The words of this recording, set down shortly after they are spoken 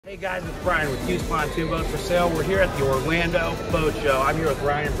Hey guys, it's Brian with Hughes Pontoon Boats for Sale. We're here at the Orlando Boat Show. I'm here with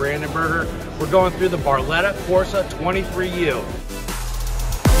Ryan Brandenburger. We're going through the Barletta Corsa 23U.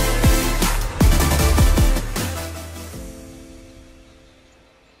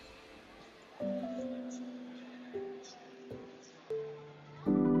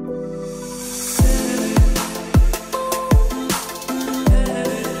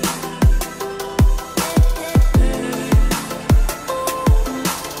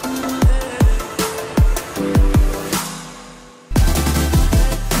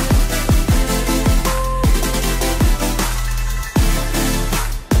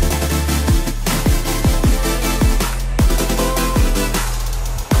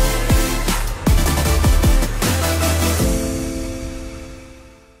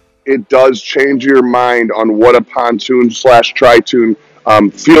 It does change your mind on what a pontoon slash tri-toon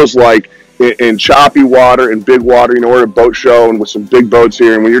feels like in choppy water and big water. You know, we're at a boat show and with some big boats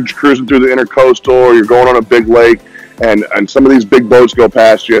here, and when you're cruising through the intercoastal or you're going on a big lake and some of these big boats go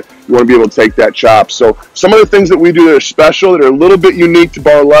past you, you want to be able to take that chop. So some of the things that we do that are special, that are a little bit unique to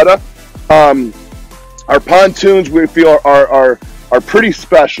Barletta, our pontoons we feel are pretty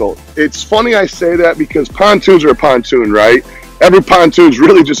special. It's funny I say that because pontoons are a pontoon, right? Every pontoon is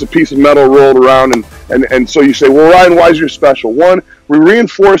really just a piece of metal rolled around, and so you say, well, Ryan, why is yours special? One, we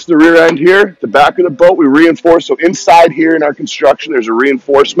reinforce the rear end here, the back of the boat, we reinforce. So inside here in our construction, there's a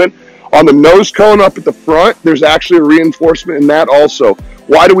reinforcement. On the nose cone up at the front, there's actually a reinforcement in that also.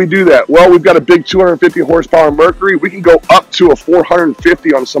 Why do we do that? Well, we've got a big 250 horsepower Mercury. We can go up to a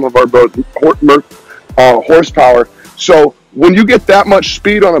 450 on some of our boats, horsepower. So when you get that much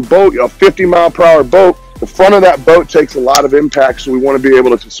speed on a boat, a 50-mile-per-hour boat, the front of that boat takes a lot of impact, so we want to be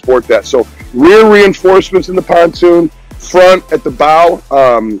able to support that. So rear reinforcements in the pontoon, front at the bow,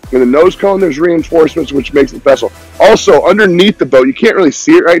 in the nose cone, there's reinforcements, which makes it special. Also, underneath the boat, you can't really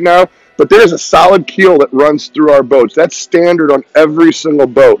see it right now, but there's a solid keel that runs through our boats. That's standard on every single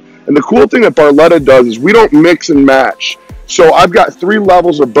boat. And the cool thing that Barletta does is we don't mix and match. So I've got 3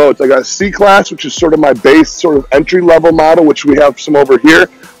 levels of boats. I got a C-Class, which is sort of my base sort of entry-level model, which we have some over here.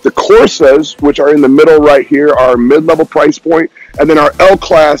 The Corsas, which are in the middle right here, are mid-level price point. And then our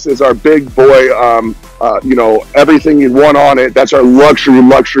L-Class is our big boy, you know, everything you want on it. That's our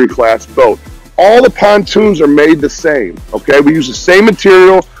luxury class boat. All the pontoons are made the same, okay? We use the same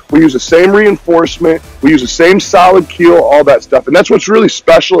material. We use the same reinforcement. We use the same solid keel, all that stuff. And that's what's really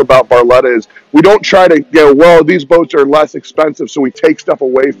special about Barletta is we don't try to go, well, these boats are less expensive, so we take stuff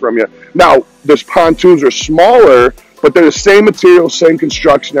away from you. Now, those pontoons are smaller, but they're the same material, same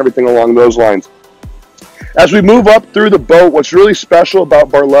construction, everything along those lines. As we move up through the boat, what's really special about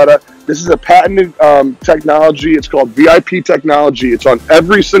Barletta, this is a patented technology. It's called VIP technology. It's on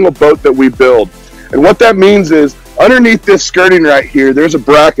every single boat that we build. And what that means is underneath this skirting right here, there's a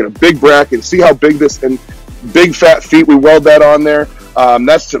bracket, a big bracket. See how big this, and big fat feet, we weld that on there.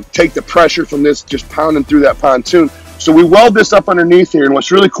 That's to take the pressure from this just pounding through that pontoon. So we weld this up underneath here, and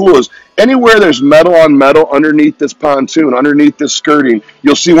what's really cool is anywhere there's metal on metal underneath this pontoon, underneath this skirting,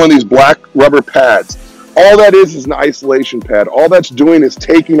 you'll see one of these black rubber pads. All that is an isolation pad. All that's doing is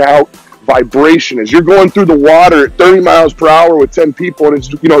taking out vibration. As you're going through the water at 30 miles per hour with 10 people and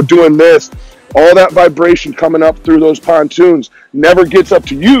it's, you know, doing this, all that vibration coming up through those pontoons never gets up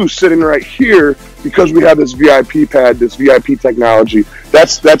to you sitting right here because we have this VIP pad, this VIP technology.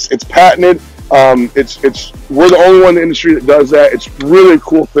 It's patented. We're the only one in the industry that does that. It's really a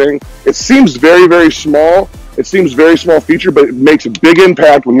cool thing. It seems very, very small. It seems very small feature, but it makes a big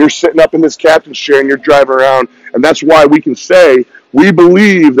impact when you're sitting up in this captain's chair and you're driving around. And that's why we can say we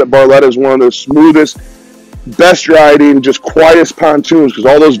believe that Barletta is one of the smoothest, best riding, just quietest pontoons because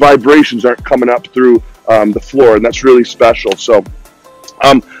all those vibrations aren't coming up through the floor, and that's really special. So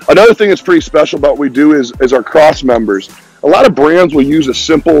another thing that's pretty special about what we do is our cross members. A lot of brands will use a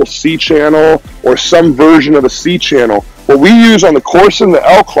simple C channel or some version of a C channel. What we use on the Corsa and the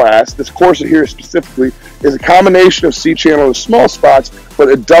L-Class, this Corsa here specifically, is a combination of C channel and small spots, but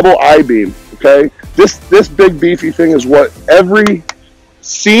a double I-beam, okay? This big beefy thing is what every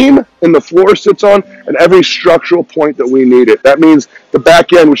seam in the floor sits on and every structural point that we need it. That means the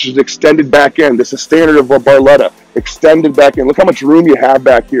back end, which is extended back end. This is standard of Barletta, extended back end. Look how much room you have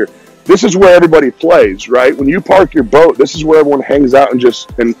back here. This is where everybody plays, right? When you park your boat, this is where everyone hangs out and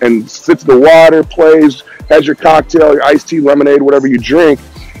just and sits in the water, plays, has your cocktail, your iced tea, lemonade, whatever you drink.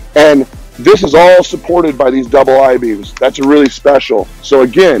 And this is all supported by these double I-beams. That's really special. So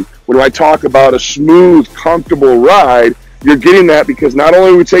again, when I talk about a smooth, comfortable ride, you're getting that because not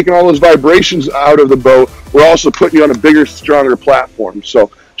only are we taking all those vibrations out of the boat, we're also putting you on a bigger, stronger platform.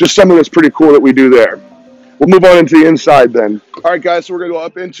 So just something that's pretty cool that we do there. We'll move on into the inside then. All right, guys, so we're gonna go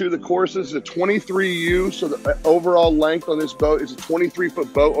up into the Corsa. This is a 23U, so the overall length on this boat is a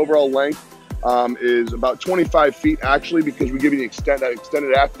 23-foot boat. Overall length is about 25 feet actually, because we give you the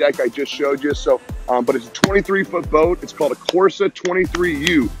extended aft deck I just showed you. So, but it's a 23-foot boat. It's called a Corsa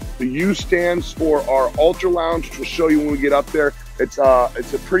 23U. The U stands for our Ultra Lounge, which we'll show you when we get up there. It's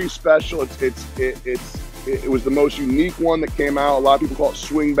a pretty special. It was the most unique one that came out. A lot of people call it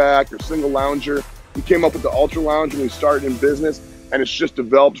swingback or single lounger. We came up with the Ultra Lounge when we started in business, and it's just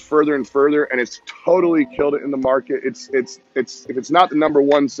developed further and further, and it's totally killed it in the market. If it's not the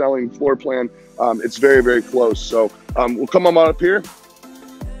 #1 selling floor plan, it's very, very close. So we'll come on up here.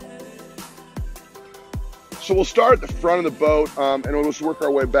 So we'll start at the front of the boat, and we'll just work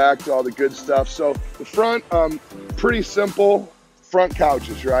our way back to all the good stuff. So the front, pretty simple front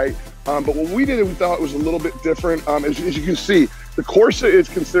couches, right? But what we did, we thought was a little bit different. As you can see, the Corsa is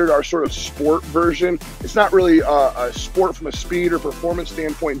considered our sort of sport version. It's not really a sport from a speed or performance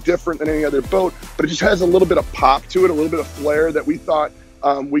standpoint different than any other boat, but it just has a little bit of pop to it, a little bit of flair that we thought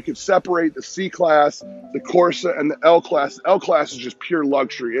we could separate the C-Class, the Corsa, and the L-Class. The L-Class is just pure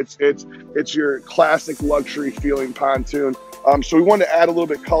luxury. It's your classic luxury feeling pontoon. So we wanted to add a little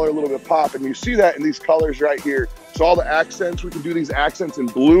bit of color, a little bit of pop, and you see that in these colors right here. So all the accents, we can do these accents in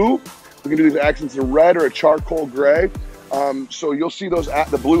blue, we can do these accents in red or a charcoal gray. So you'll see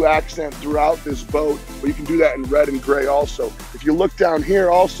the blue accent throughout this boat, but you can do that in red and gray also. If you look down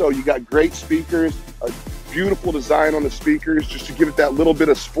here also, you got great speakers, a beautiful design on the speakers just to give it that little bit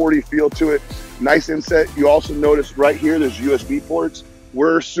of sporty feel to it. Nice inset. You also notice right here, there's USB ports.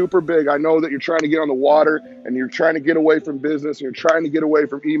 We're super big. I know that you're trying to get on the water and you're trying to get away from business and you're trying to get away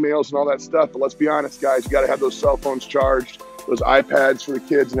from emails and all that stuff. But let's be honest, guys, you got to have those cell phones charged, those iPads for the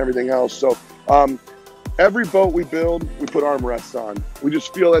kids and everything else. So every boat we build, we put armrests on. We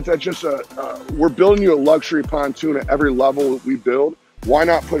just feel that that's just we're building you a luxury pontoon at every level that we build. Why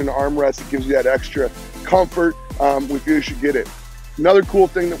not put an armrest that gives you that extra comfort? We feel you should get it. Another cool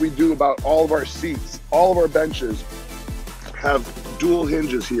thing that we do about all of our seats, all of our benches have dual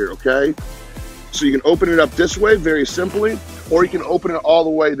hinges here, okay? So you can open it up this way very simply, or you can open it all the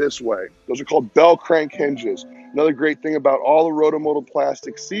way this way. Those are called bell crank hinges. Another great thing about all the rotomolded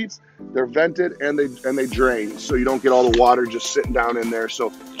plastic seats, they're vented and they drain, so you don't get all the water just sitting down in there.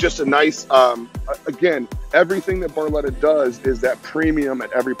 So just a nice, again, everything that Barletta does is that premium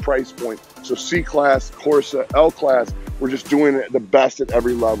at every price point. So C-Class, Corsa, L-Class, we're just doing it the best at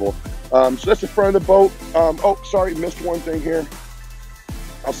every level. So that's the front of the boat. Oh, sorry, missed one thing here.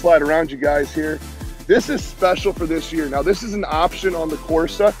 I'll slide around you guys here. This is special for this year. Now, this is an option on the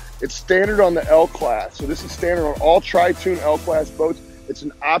Corsa. It's standard on the L-Class. So this is standard on all tri-tune L-Class boats. It's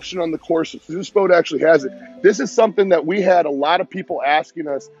an option on the Corsa. So this boat actually has it. This is something that we had a lot of people asking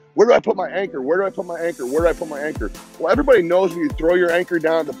us, where do I put my anchor? Where do I put my anchor? Where do I put my anchor? Well, everybody knows when you throw your anchor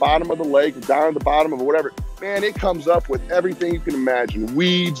down at the bottom of the lake, or down at the bottom of whatever, man, it comes up with everything you can imagine.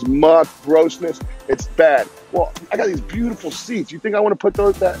 Weeds, muck, grossness. It's bad. Well, I got these beautiful seats. You think I want to put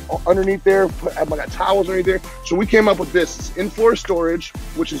that underneath there? I got towels underneath there. So we came up with this. It's in-floor storage,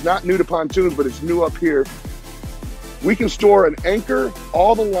 which is not new to pontoons, but it's new up here. We can store an anchor,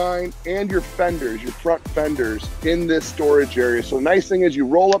 all the line, and your fenders, your front fenders in this storage area. So the nice thing is you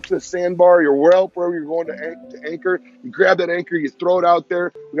roll up to the sandbar, you're wherever you're going to anchor, you grab that anchor, you throw it out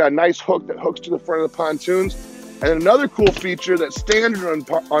there. We got a nice hook that hooks to the front of the pontoons. And another cool feature that's standard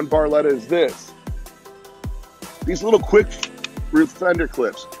on Barletta is this. These little quick fender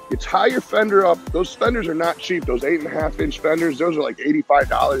clips. You tie your fender up. Those fenders are not cheap. Those 8.5-inch fenders, those are like $85,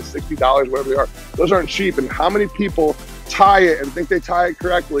 $60, whatever they are. Those aren't cheap. And how many people tie it and think they tie it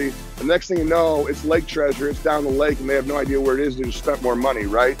correctly? The next thing you know, it's lake treasure. It's down the lake and they have no idea where it is. They just spent more money,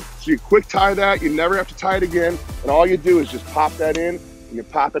 right? So you quick tie that. You never have to tie it again. And all you do is just pop that in and you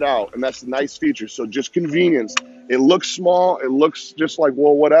pop it out. And that's the nice feature. So just convenience. It looks small, it looks just like,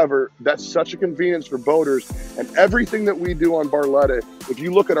 well, whatever. That's such a convenience for boaters. And everything that we do on Barletta, if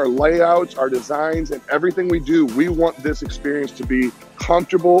you look at our layouts, our designs, and everything we do, we want this experience to be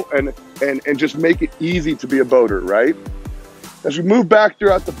comfortable and just make it easy to be a boater, right? As we move back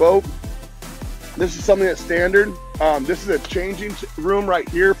throughout the boat, this is something that's standard. This is a changing room right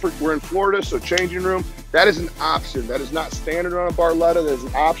here. We're in Florida, so changing room. That is an option. That is not standard on a Barletta, that is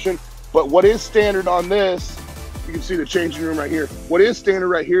an option. But what is standard on this, you can see the changing room right here. What is standard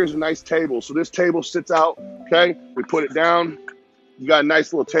right here is a nice table. So this table sits out, okay? We put it down. You got a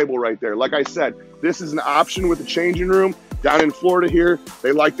nice little table right there. Like I said, this is an option with the changing room. Down in Florida here,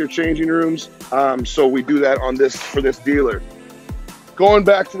 they like their changing rooms. So we do that on this for this dealer. Going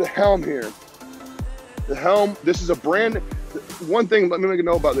back to the helm here. The helm, this is a brand, one thing, let me make a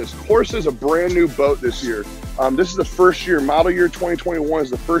note about this. Corsa is a brand new boat this year. This is the first year, model year 2021 is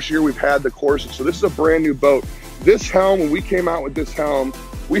the first year we've had the Corsa. So this is a brand new boat. This helm, when we came out with this helm,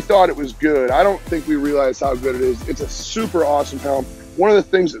 we thought it was good. I don't think we realized how good it is. It's a super awesome helm. One of the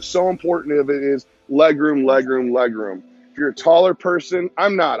things that's so important of it is legroom, legroom, legroom. If you're a taller person,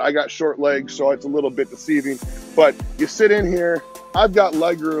 I'm not. I got short legs, so it's a little bit deceiving. But you sit in here, I've got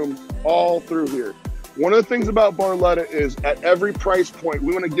legroom all through here. One of the things about Barletta is at every price point,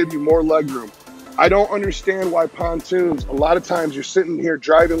 we want to give you more legroom. I don't understand why pontoons, a lot of times you're sitting here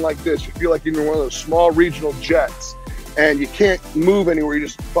driving like this, you feel like you're in one of those small regional jets and you can't move anywhere, you're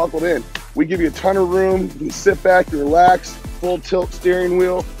just buckled in. We give you a ton of room, you can sit back, you relax, full tilt steering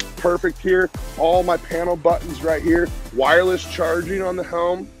wheel, perfect here. All my panel buttons right here. Wireless charging on the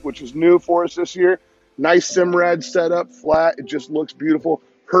helm, which is new for us this year. Nice Simrad setup, flat, it just looks beautiful.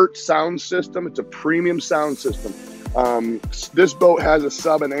 Hertz sound system, it's a premium sound system. This boat has a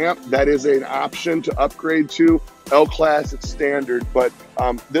sub and amp. That is an option to upgrade to. L-Class, it's standard, but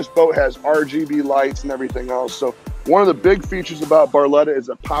this boat has RGB lights and everything else. So one of the big features about Barletta is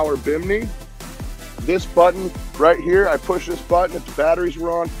a power bimini. This button right here, I push this button if the batteries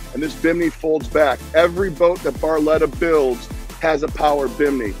were on, and this bimini folds back. Every boat that Barletta builds has a power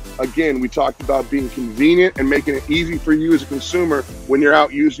bimini. Again, we talked about being convenient and making it easy for you as a consumer when you're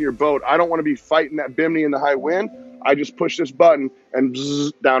out using your boat. I don't want to be fighting that bimini in the high wind. I just push this button and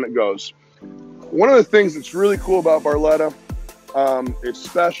bzzz, down it goes. One of the things that's really cool about Barletta, it's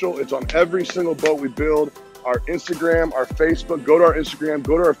special. It's on every single boat we build. Our Instagram, our Facebook, go to our Instagram,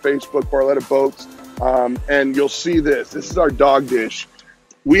 go to our Facebook, Barletta Boats, and you'll see this. This is our dog dish.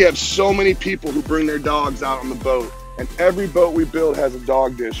 We have so many people who bring their dogs out on the boat, and every boat we build has a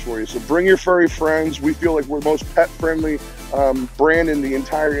dog dish for you. So bring your furry friends. We feel like we're the most pet-friendly brand in the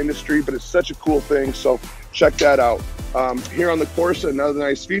entire industry, but it's such a cool thing, so check that out. Here on the Corsa, another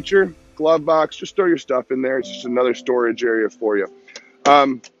nice feature, glove box. Just throw your stuff in there. It's just another storage area for you.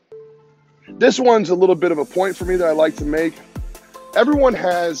 This one's a little bit of a point for me that I like to make.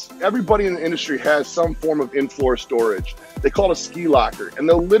 Everybody in the industry has some form of in-floor storage. They call it a ski locker, and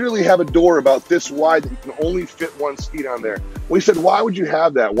they'll literally have a door about this wide that you can only fit one ski down there. We said, why would you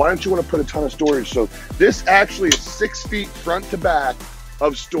have that? Why don't you want to put a ton of storage? So this actually is 6 feet front to back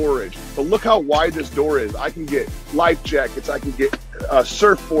of storage. But look how wide this door is. I can get life jackets, I can get a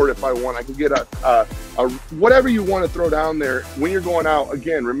surfboard if I want, I can get a whatever you want to throw down there when you're going out.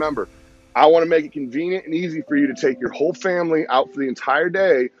 Again, remember, I want to make it convenient and easy for you to take your whole family out for the entire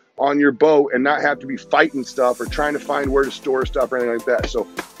day on your boat and not have to be fighting stuff or trying to find where to store stuff or anything like that. So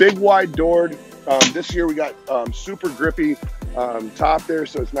big wide doored. This year we got super grippy top there,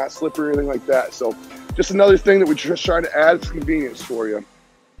 so it's not slippery or anything like that. So just another thing that we just try to add convenience for you.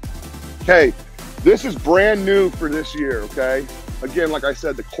 Okay, this is brand new for this year, okay? Again, like I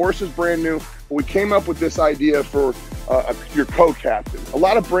said, the Corsa is brand new, but we came up with this idea for your co-captain. A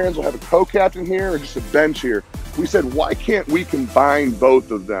lot of brands will have a co-captain here or just a bench here. We said, why can't we combine both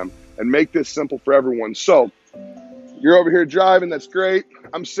of them and make this simple for everyone? So you're over here driving, that's great.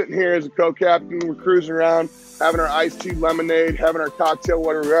 I'm sitting here as a co-captain, we're cruising around, having our iced tea lemonade, having our cocktail,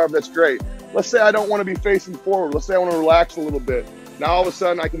 whatever, that's great. Let's say I don't want to be facing forward. Let's say I want to relax a little bit. Now all of a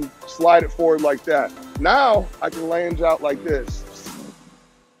sudden I can slide it forward like that. Now I can lounge out like this.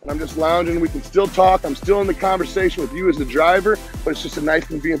 And I'm just lounging, we can still talk. I'm still in the conversation with you as the driver, but it's just a nice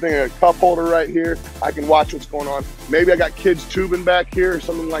convenient thing. I got a cup holder right here. I can watch what's going on. Maybe I got kids tubing back here or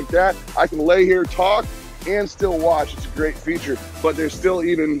something like that. I can lay here, talk, and still watch. It's a great feature, but there still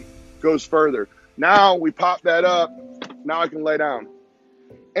even goes further. Now we pop that up. Now I can lay down.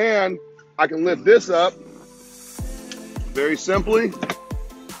 And I can lift this up very simply.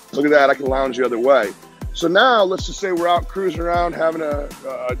 Look at that, I can lounge the other way. So now let's just say we're out cruising around having a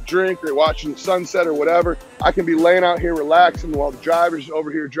drink or watching the sunset or whatever. I can be laying out here relaxing while the driver's over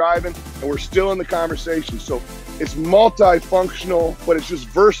here driving and we're still in the conversation. So it's multifunctional, but it's just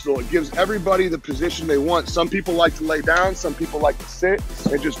versatile. It gives everybody the position they want. Some people like to lay down, some people like to sit.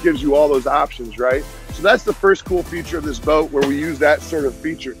 It just gives you all those options, right? So that's the first cool feature of this boat where we use that sort of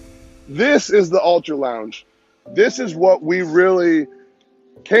feature. This is the Ultra Lounge. This is what we really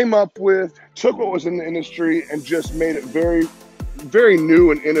came up with, took what was in the industry and just made it very, very new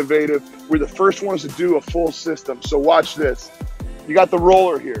and innovative. We're the first ones to do a full system. So watch this. You got the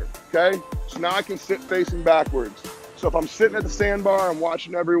roller here, okay? So now I can sit facing backwards. So if I'm sitting at the sandbar, I'm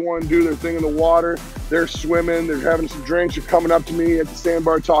watching everyone do their thing in the water, they're swimming, they're having some drinks, you're coming up to me at the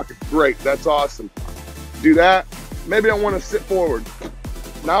sandbar talking. Great, that's awesome. Do that. Maybe I want to sit forward.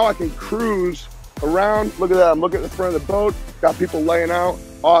 Now I can cruise around. Look at that, I'm looking at the front of the boat, got people laying out.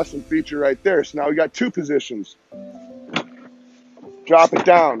 Awesome feature right there. So now we got 2 positions. Drop it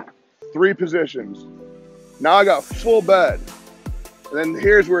down, 3 positions. Now I got full bed. And then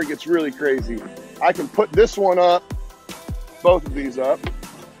here's where it gets really crazy. I can put this one up, both of these up,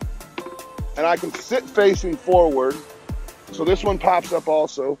 and I can sit facing forward. So this one pops up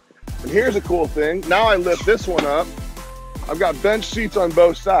also. And here's a cool thing. Now I lift this one up. I've got bench seats on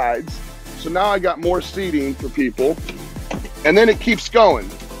both sides. So now I got more seating for people. And then it keeps going.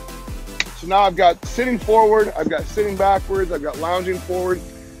 So now I've got sitting forward, I've got sitting backwards, I've got lounging forward.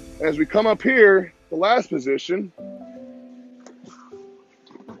 And as we come up here, the last position,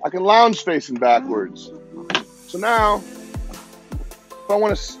 I can lounge facing backwards. So now,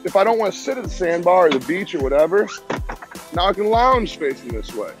 if I don't want to sit at the sandbar or the beach or whatever, now I can lounge facing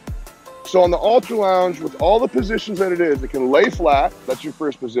this way. So on the Ultra Lounge, with all the positions that it is, it can lay flat, that's your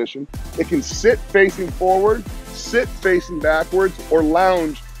first position. It can sit facing forward, sit facing backwards, or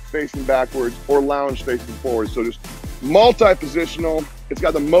lounge facing backwards, or lounge facing forward. So just multi-positional. It's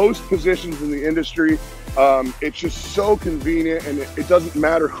got the most positions in the industry. It's just so convenient, and it doesn't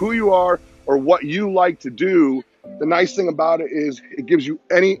matter who you are or what you like to do. The nice thing about it is it gives you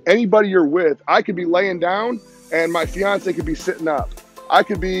anybody you're with. I could be laying down and my fiance could be sitting up. I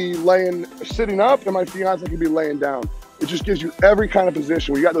could be sitting up and my fiance could be laying down. It just gives you every kind of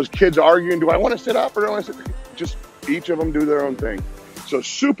position. We got those kids arguing, do I want to sit up or do I want to sit? Just each of them do their own thing. So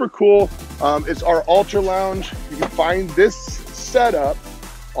super cool. It's our Ultra Lounge. You can find this setup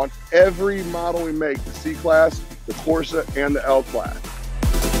on every model we make, the C-Class, the Corsa, and the L-Class.